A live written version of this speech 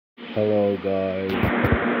Hello guys,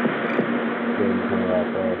 getting to our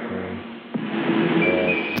person.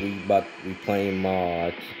 We about to be playing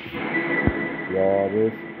mods. Y'all,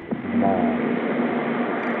 this is mods.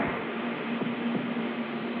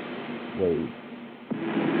 Wait.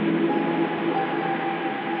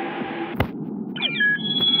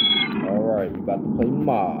 Alright, we about to play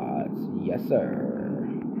mods. Yes sir.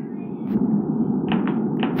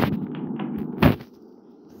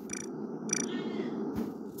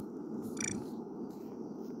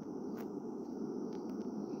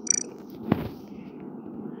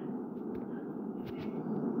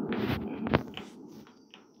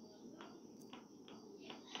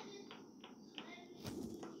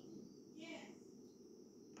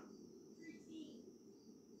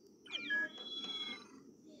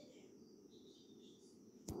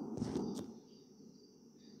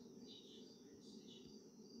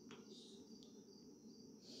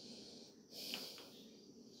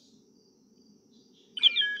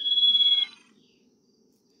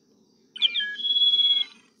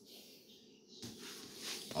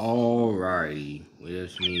 Alrighty, we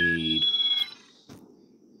just need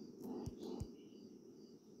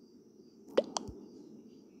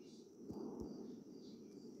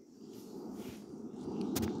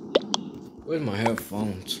where's my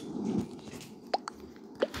headphones?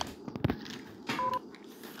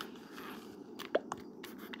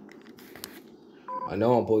 I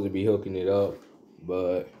know I'm supposed to be hooking it up,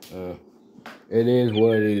 but it is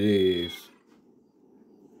what it is.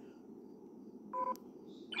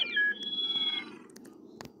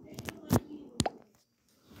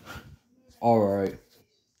 Alright.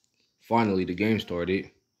 Finally the game started.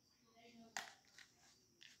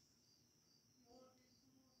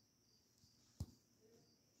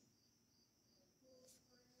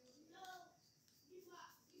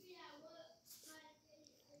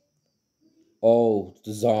 Oh,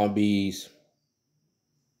 the zombies.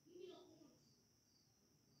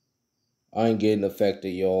 I ain't getting affected,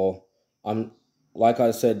 y'all. I'm like I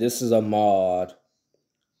said, this is a mod.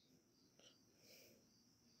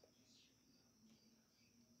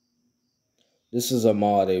 This is a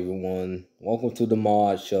mod, everyone. Welcome to the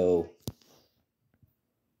mod show.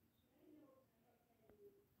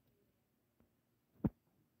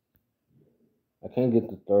 I can't get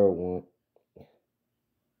the third one.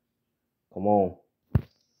 Come on.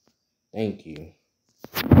 Thank you.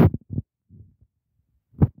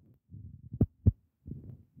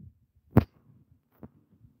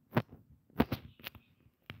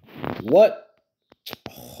 What?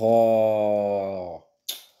 Oh,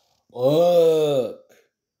 look.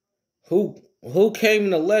 Who came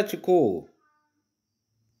in electrical?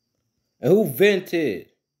 And who vented?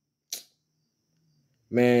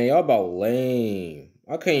 Man, y'all about lame.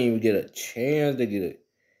 I can't even get a chance to get it.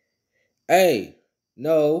 Hey,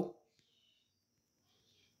 no.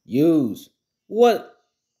 Use. What?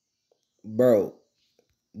 Bro.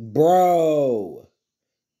 Bro.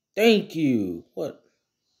 Thank you. What?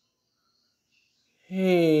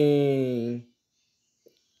 Hey.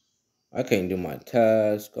 I can't do my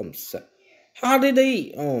task. I'm sad. How did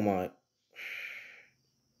they? Oh my.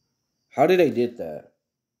 How did they did that?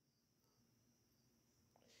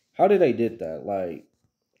 How did they did that? Like,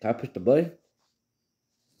 can I push the button?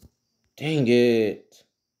 Dang it.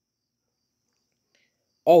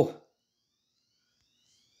 Oh,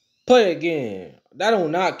 play again. That do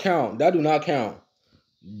not count. That do not count.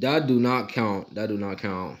 That do not count. That do not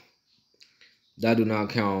count. That do not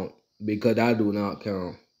count. Because that do not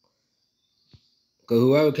count. Because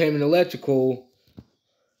whoever came in electrical.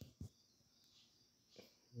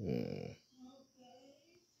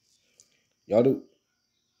 Y'all do.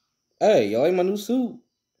 Hey, y'all like my new suit?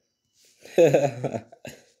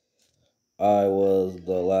 I was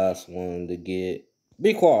the last one to get.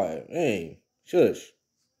 Be quiet. Hey, shush.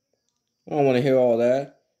 I don't want to hear all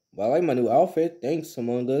that. But I like my new outfit. Thanks,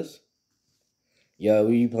 Among Us. Yeah,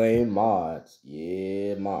 we playing mods.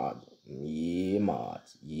 Yeah, mods. Yeah,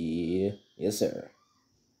 mods. Yeah. Yes, sir.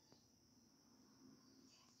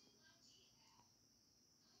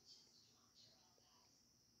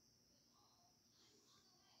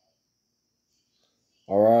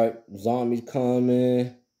 Alright, zombies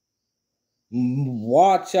coming.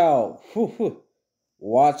 Watch out.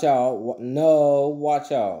 Watch out. No,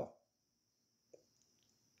 watch out.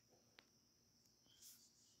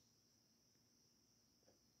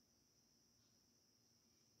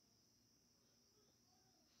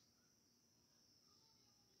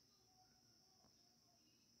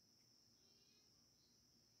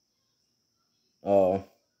 Oh.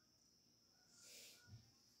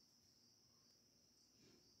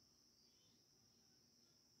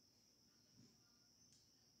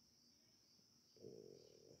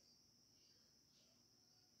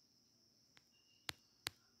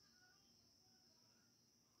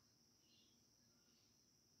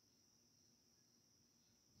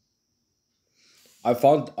 I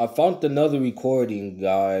found another recording,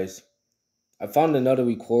 guys. I found another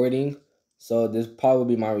recording, so this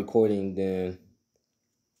probably be my recording then.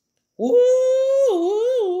 Woo!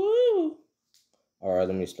 All right,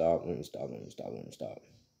 let me stop. Let me stop. Let me stop. Let me stop.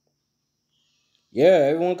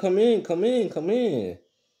 Yeah, everyone, come in, come in, come in,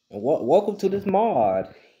 and welcome to this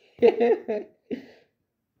mod.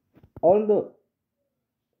 On the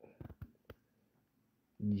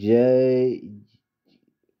J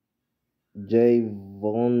J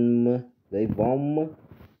Vom J Vom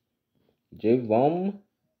J Vom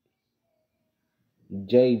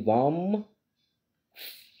J Vom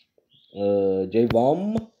J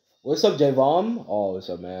Vom. What's up, J Vom? Oh, what's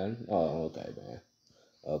up, man? Oh, okay, man.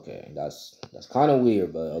 Okay, that's kind of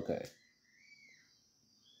weird, but okay.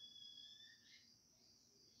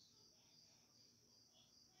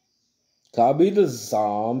 I'll be the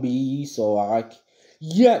zombie, so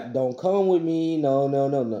yeah, don't come with me. No, no,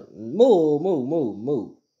 no, no. Move, move, move,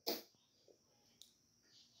 move.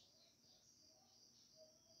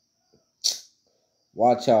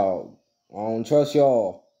 Watch out. I don't trust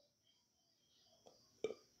y'all.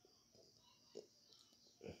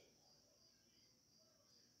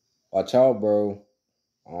 Watch out, bro.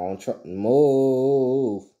 I don't trust.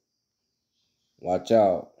 Move. Watch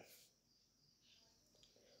out.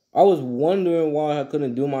 I was wondering why I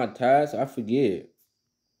couldn't do my task. I forget.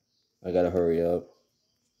 I gotta hurry up.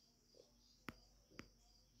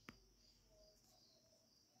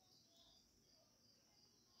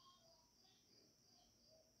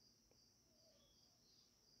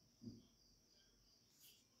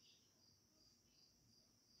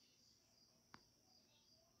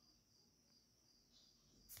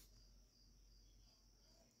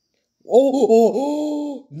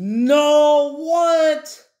 Oh, no!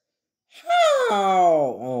 What?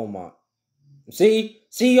 How? Oh my! See,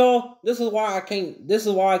 y'all. This is why I can't. This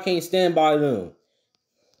is why I can't stand by them.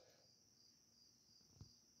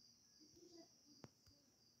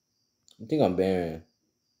 I think I'm banned.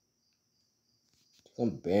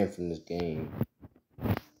 I'm banned from this game.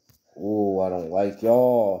 Oh, I don't like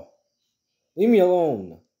y'all. Leave me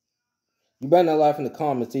alone. You better not laugh in the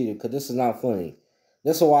comments either, cause this is not funny.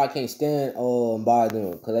 This is why I can't stand by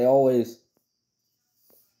them, cause they always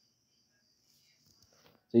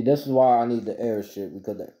see. This is why I need the air shit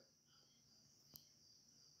because they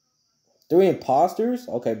 3 imposters.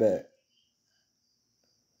 Okay, bet.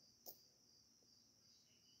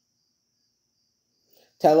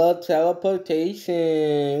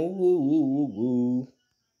 Teleportation. Woo, woo, woo, woo.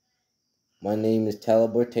 My name is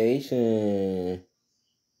Teleportation.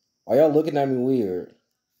 Are y'all looking at me weird?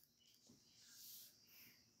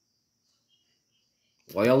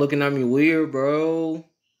 Why y'all looking at me weird, bro?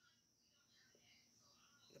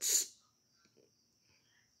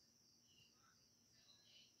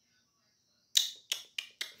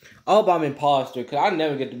 I hope I'm imposter, cause I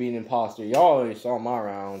never get to be an imposter. Y'all already saw my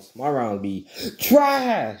rounds. My rounds be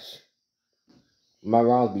trash. My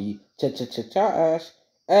rounds be trash.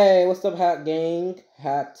 Hey, what's up, Hat Gang?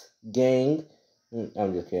 Hat Gang.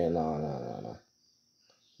 I'm just kidding. No, no, no, no.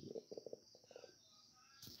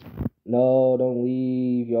 No, don't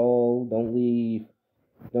leave, y'all. Don't leave.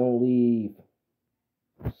 Don't leave.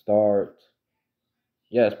 Start.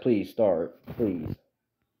 Yes, please start. Please.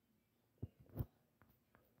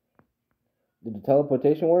 Did the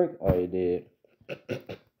teleportation work? Oh, it did.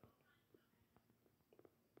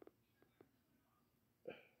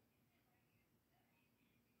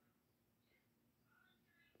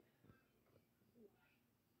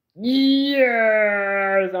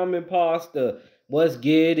 Yes, I'm imposter. Let's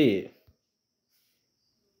get it.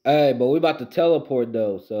 Hey, but we about to teleport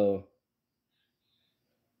though, so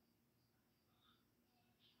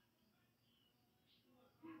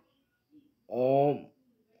um,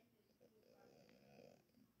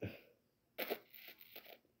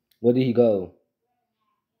 where did he go?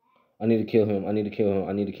 I need to kill him. I need to kill him.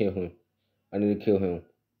 I need to kill him. I need to kill him.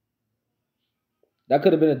 That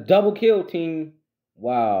could have been a double kill, team.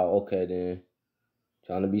 Wow. Okay then.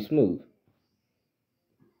 Trying to be smooth.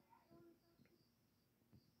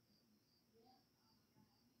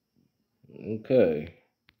 Okay.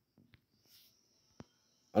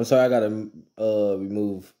 I'm sorry. I gotta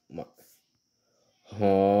remove my.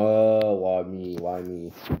 Why me? Why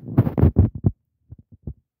me?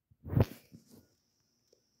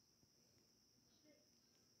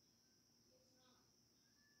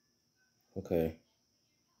 Okay.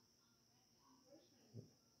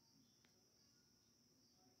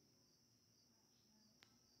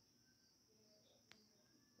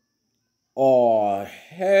 Oh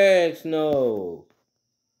heck no.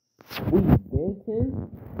 We Benton?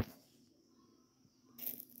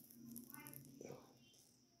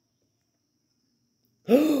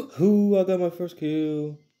 Who? I got my first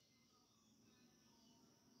kill.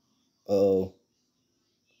 Oh,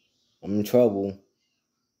 I'm in trouble.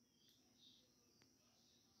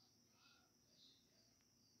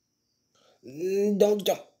 Don't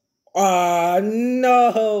jump. Ah,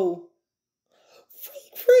 no.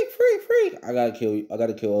 Freak. I gotta kill you. I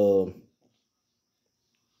gotta kill,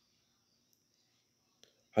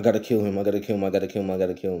 I gotta kill him. I gotta kill him. I gotta kill him. I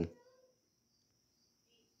gotta kill him.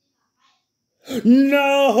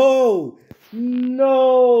 No!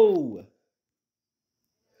 No!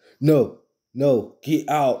 No. No. Get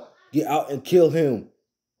out. Get out and kill him.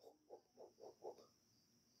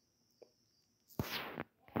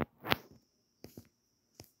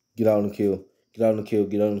 Get out and kill. Get out and kill.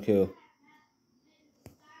 Get out and kill.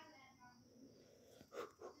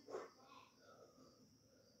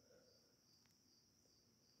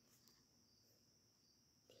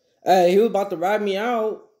 Hey, he was about to rat me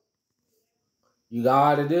out. You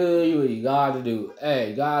gotta do what you gotta do.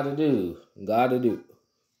 Hey, gotta do. Gotta do.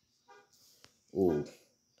 Ooh.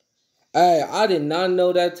 Hey, I did not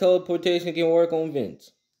know that teleportation can work on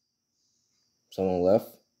Vince. Someone left.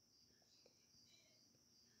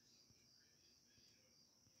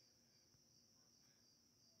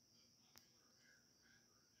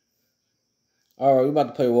 Alright, we about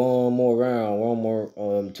to play one more round. One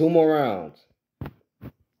more, 2 more rounds.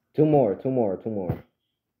 Two more.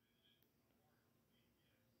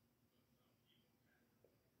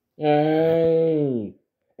 Hey.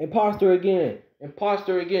 Imposter again.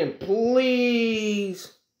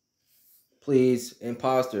 Please. Please.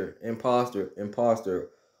 Imposter.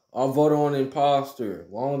 I'll vote on imposter.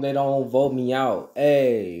 Long as they don't vote me out.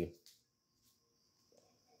 Hey.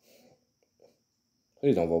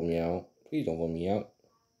 Please don't vote me out.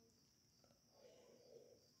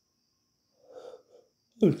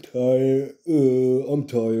 I'm tired. I'm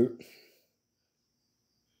tired.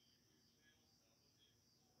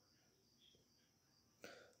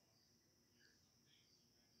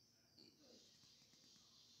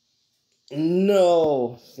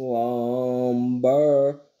 No.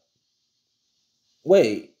 Slumber.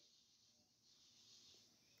 Wait.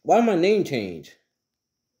 Why did my name change?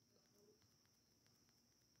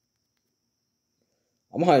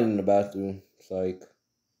 I'm hiding in the bathroom. It's like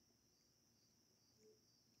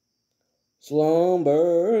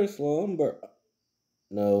slumber.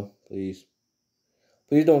 No, please.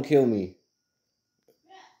 Please don't kill me.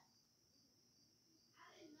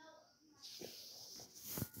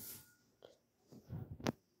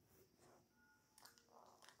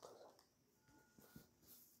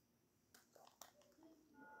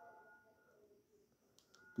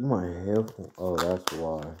 My headphones. Oh, that's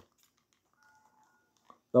why.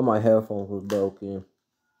 Thought my headphones was broken.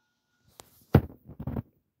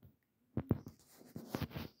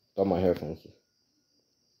 Thought my headphones.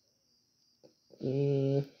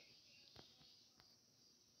 Mm.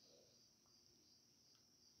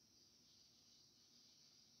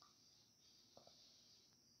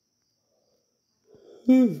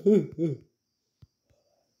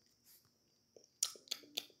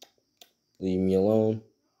 Leave me alone.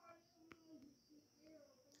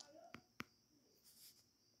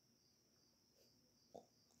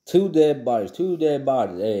 Two dead bodies.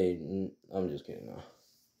 Hey, I'm just kidding now.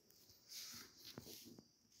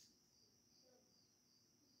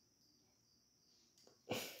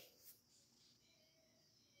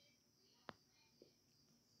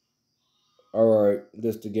 Alright,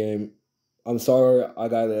 this the game. I'm sorry I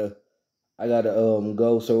gotta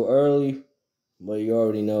go so early, but you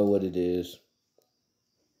already know what it is.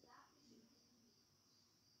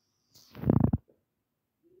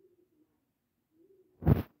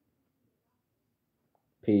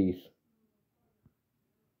 Peace.